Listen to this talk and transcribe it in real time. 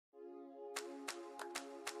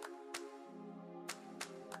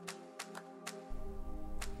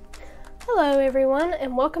Hello everyone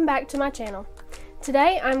and welcome back to my channel.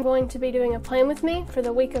 Today I'm going to be doing a plan with me for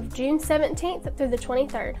the week of June 17th through the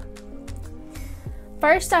 23rd.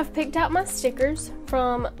 First, I've picked out my stickers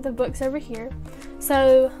from the books over here.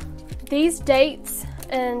 So these dates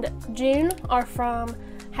and June are from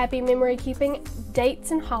Happy Memory Keeping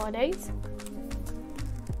Dates and Holidays.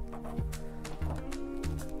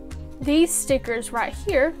 These stickers right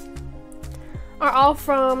here are all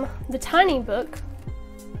from the Tiny book.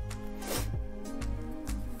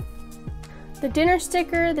 The dinner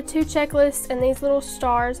sticker, the 2 checklists, and these little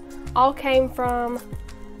stars all came from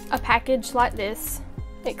a package like this.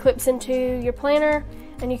 It clips into your planner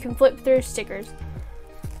and you can flip through stickers.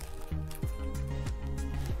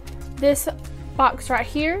 This box right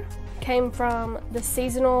here came from the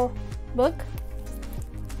seasonal book.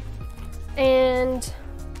 And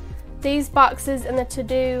these boxes and the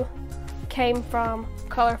to-do came from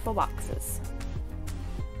colorful boxes.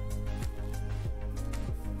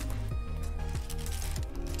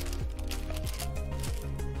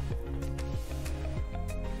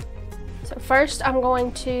 So first I'm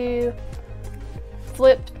going to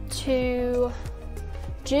flip to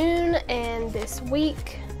June and this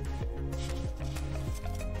week.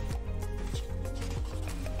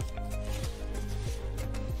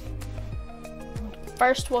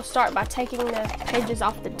 First we'll start by taking the pages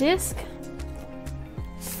off the disc.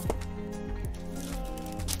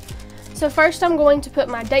 So first I'm going to put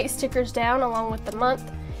my date stickers down along with the month.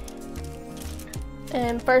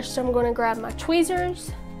 And first I'm going to grab my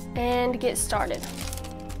tweezers and get started.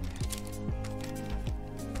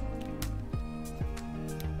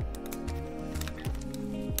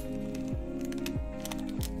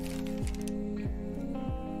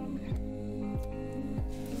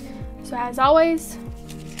 So as always,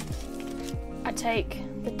 I take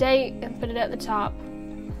the date and put it at the top,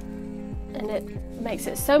 and it makes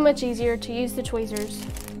it so much easier to use the tweezers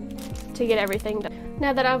to get everything done.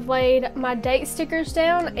 Now that I've laid my date stickers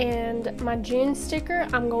down and my June sticker,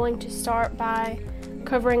 I'm going to start by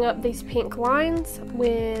covering up these pink lines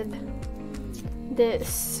with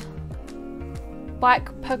this black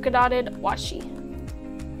polka dotted washi.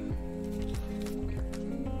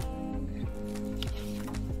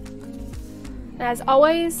 As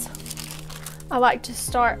always, I like to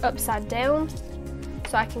start upside down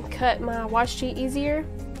so I can cut my washi easier.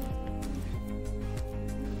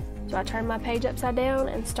 So I turn my page upside down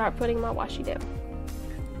and start putting my washi down.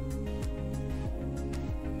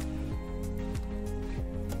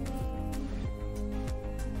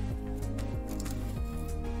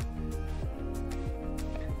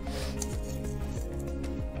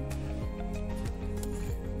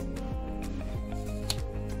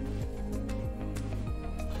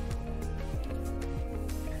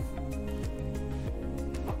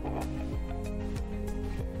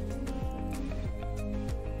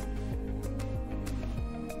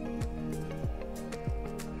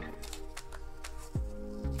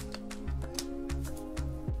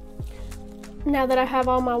 Now that I have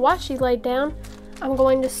all my washi laid down, I'm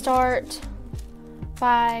going to start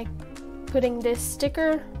by putting this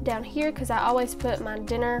sticker down here because I always put my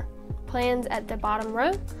dinner plans at the bottom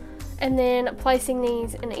row, and then placing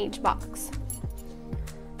these in each box.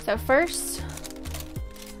 So first,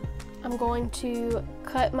 I'm going to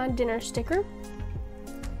cut my dinner sticker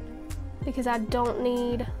because I don't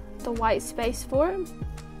need the white space for it.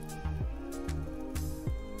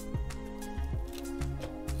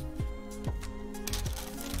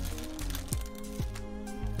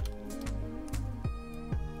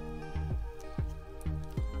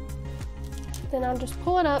 Then I'll just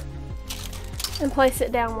pull it up and place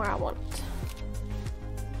it down where I want it.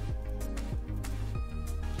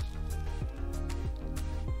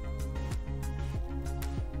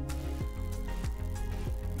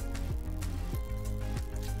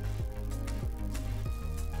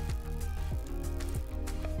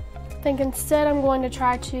 I think instead I'm going to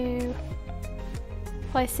try to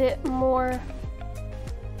place it more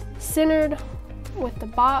centered with the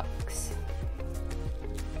box,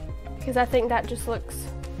 because I think that just looks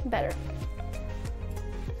better.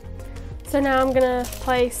 So now I'm gonna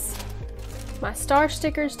place my star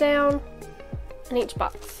stickers down in each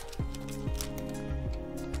box.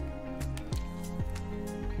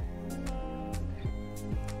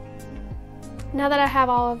 Now that I have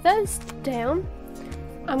all of those down,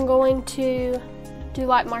 I'm going to do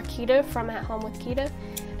like Marquita from At Home with Kita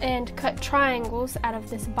and cut triangles out of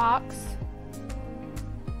this box.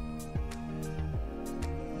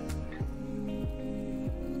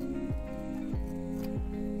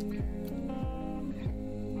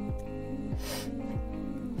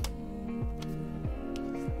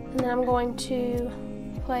 And then I'm going to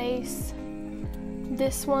place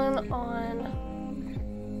this one on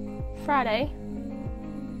Friday.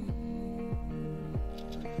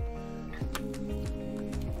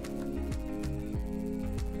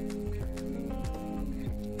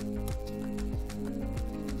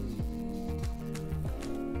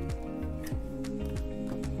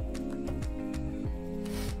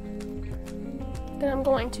 Then I'm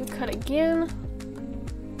going to cut again.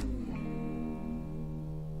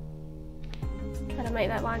 Try to make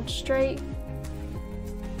that line straight.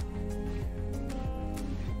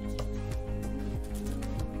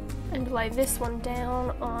 And lay this one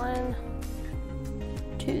down on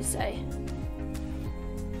Tuesday.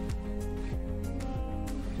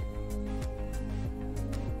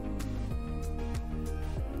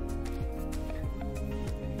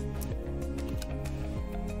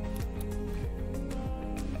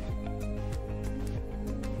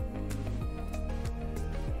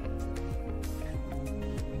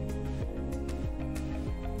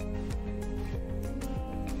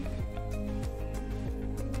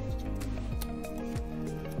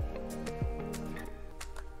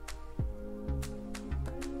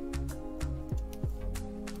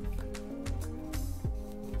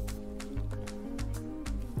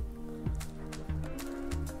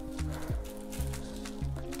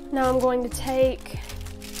 Now I'm going to take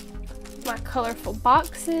my colorful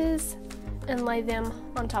boxes and lay them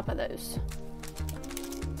on top of those.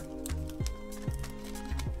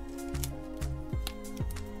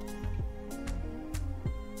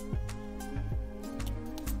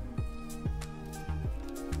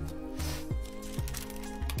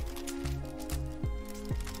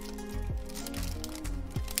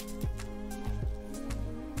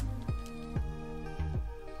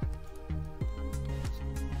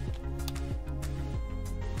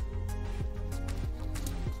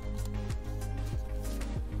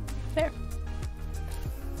 There.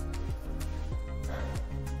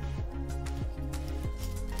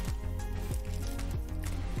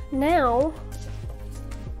 Now,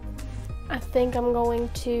 I think I'm going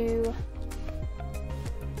to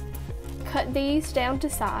cut these down to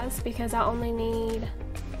size because I only need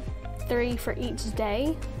 3 for each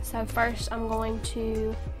day. So first I'm going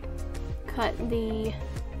to cut the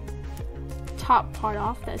top part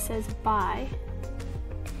off that says bye.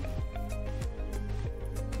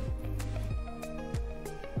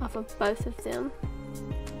 Off of both of them.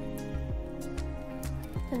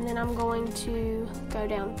 And then I'm going to go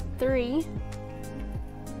down 3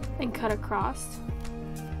 and cut across.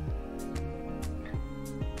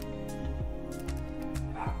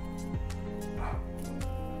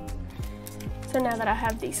 So now that I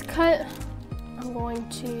have these cut, I'm going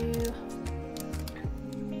to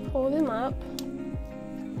pull them up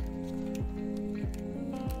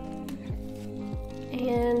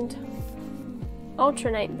and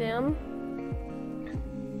alternate them.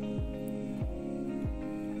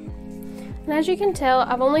 And as you can tell,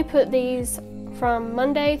 I've only put these from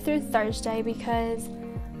Monday through Thursday because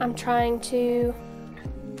I'm trying to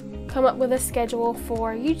come up with a schedule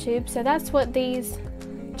for YouTube. So that's what these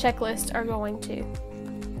checklists are going to.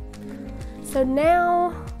 So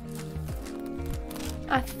now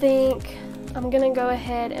I think I'm gonna go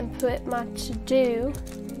ahead and put my to-do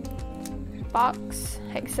box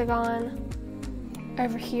hexagon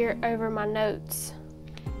over here over my notes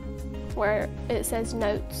where it says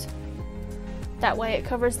notes. That way it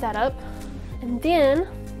covers that up. And then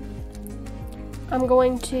I'm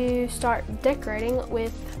going to start decorating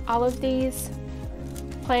with all of these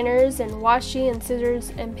planners and washi and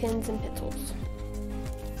scissors and pens and pencils.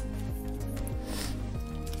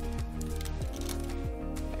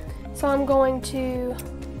 So I'm going to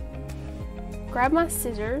grab my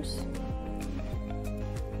scissors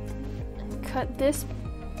and cut this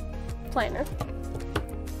planner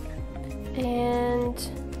and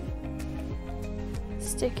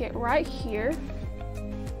stick it right here.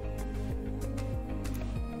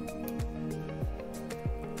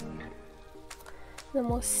 Then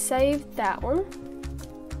we'll save that one.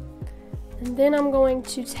 And then I'm going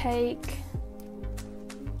to take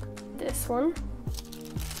this one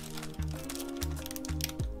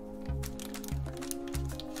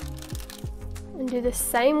and do the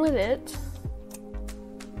same with it.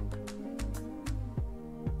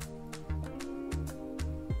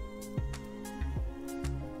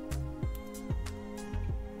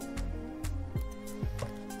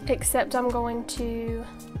 Except I'm going to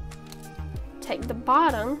take the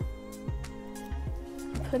bottom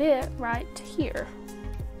and put it right here.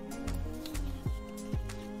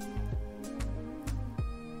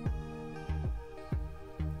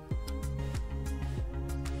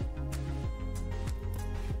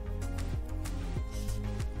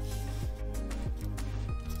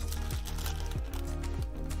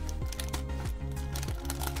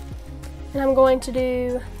 And I'm going to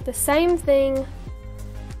do the same thing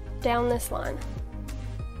down this line.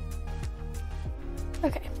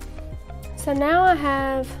 Okay, so now I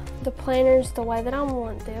have the planters the way that I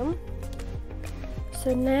want them.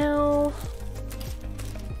 So now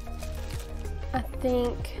I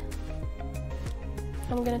think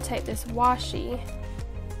I'm gonna take this washi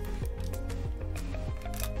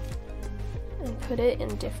and put it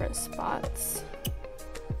in different spots.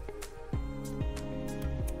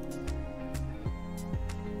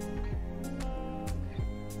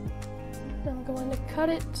 I'm going to cut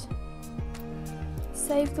it,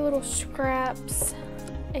 save the little scraps,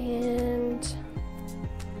 and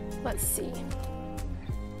let's see.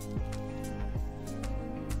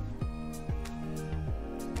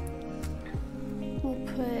 We'll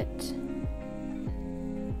put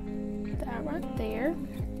that right there.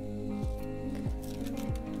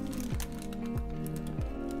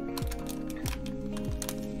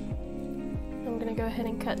 I'm going to go ahead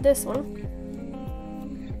and cut this one.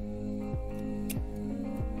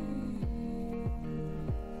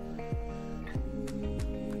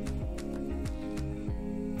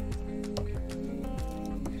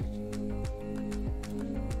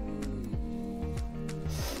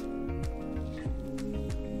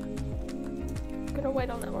 Gonna wait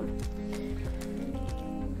on that one.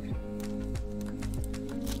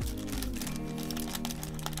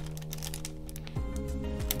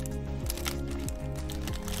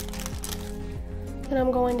 Then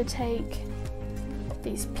I'm going to take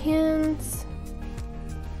these pins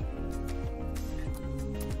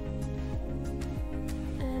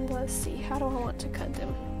and let's see, how do I want to cut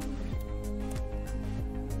them?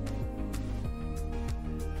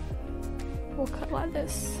 We'll cut like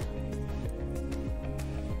this.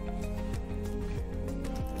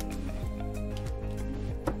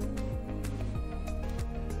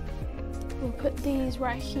 We'll put these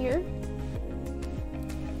right here.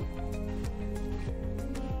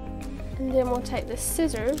 And then we'll take the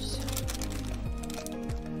scissors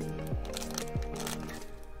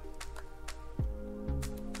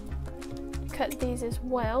cut these as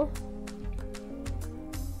well.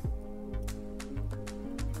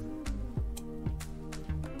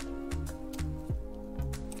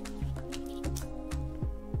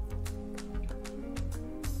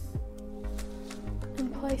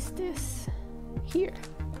 And place this here.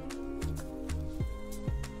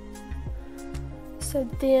 So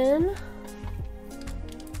then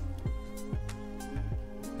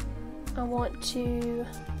I want to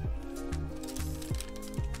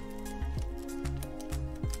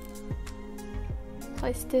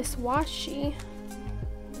place this washi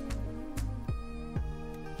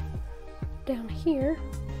down here.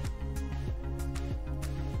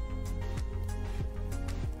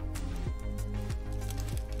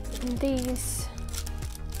 And these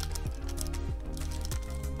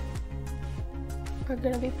are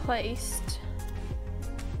going to be placed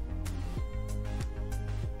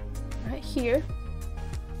right here.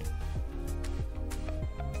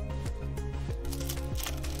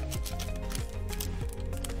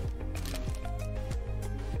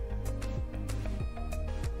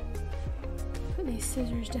 Put these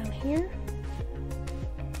scissors down here.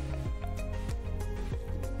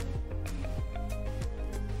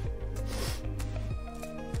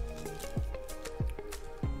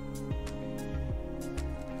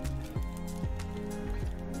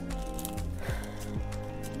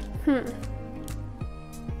 I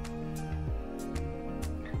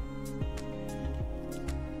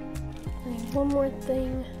need one more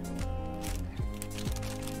thing.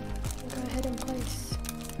 Go ahead and place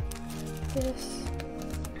this.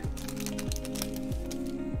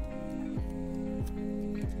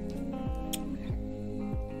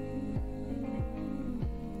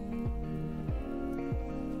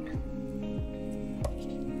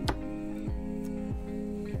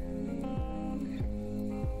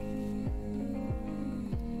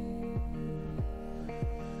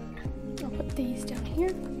 These down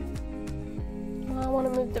here. Well, I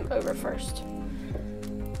want to move them over first.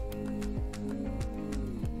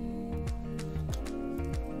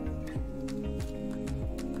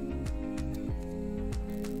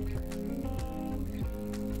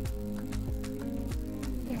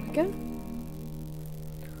 There we go.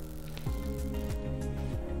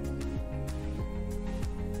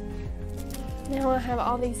 Now I have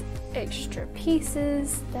all these extra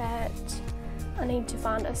pieces that I need to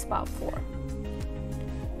find a spot for.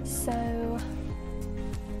 So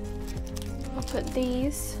I'll put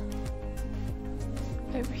these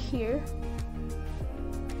over here.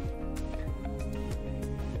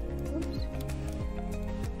 Oops.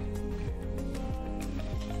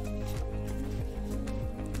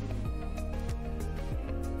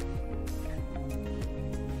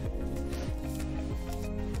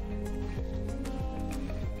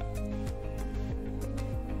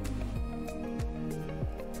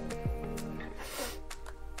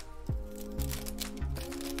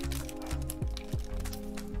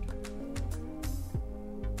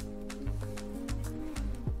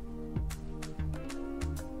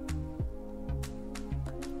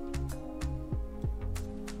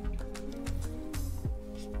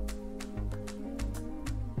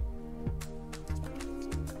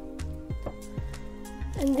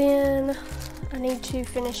 And then I need to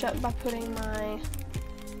finish up by putting my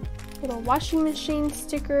little washing machine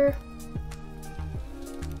sticker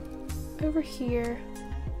over here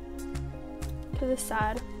to the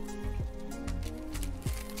side.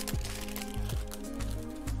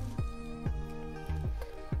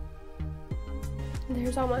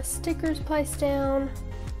 There's all my stickers placed down.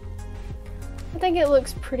 I think it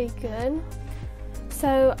looks pretty good.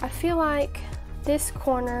 So I feel like this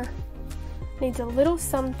corner needs a little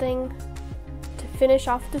something to finish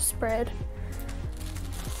off the spread.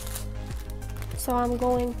 So I'm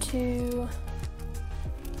going to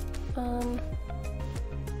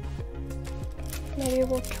maybe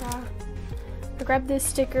we'll try. I grabbed this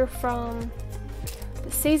sticker from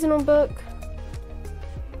the seasonal book.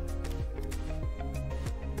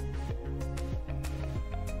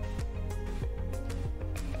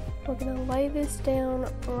 We're gonna lay this down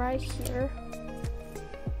right here.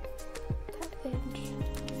 That edge.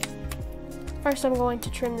 First I'm going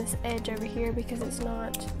to trim this edge over here because it's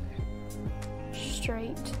not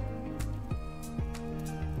straight.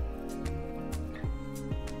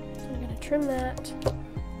 So I'm gonna trim that.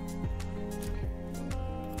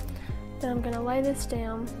 Then I'm gonna lay this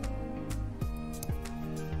down.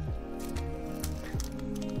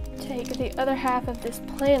 Take the other half of this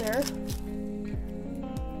planner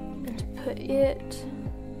and put it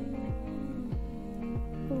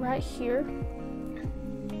right here.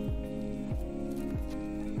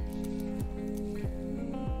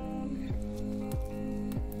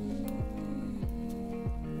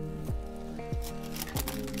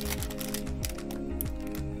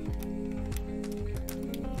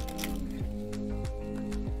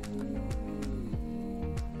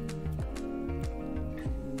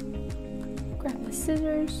 Grab the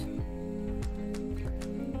scissors,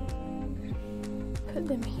 put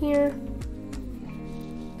them here,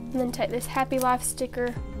 and then take this Happy Life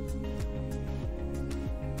sticker,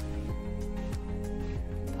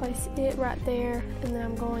 place it right there, and then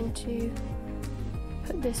I'm going to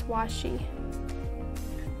put this washi.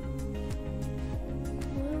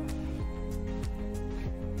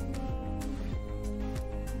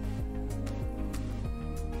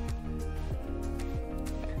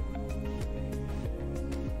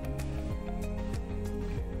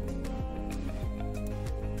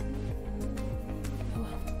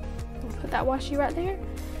 Put that washi right there,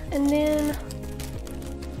 and then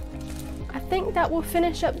I think that will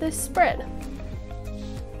finish up this spread.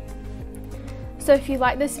 So if you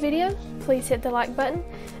like this video, please hit the like button,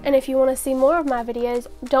 and if you want to see more of my videos,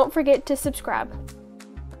 don't forget to subscribe.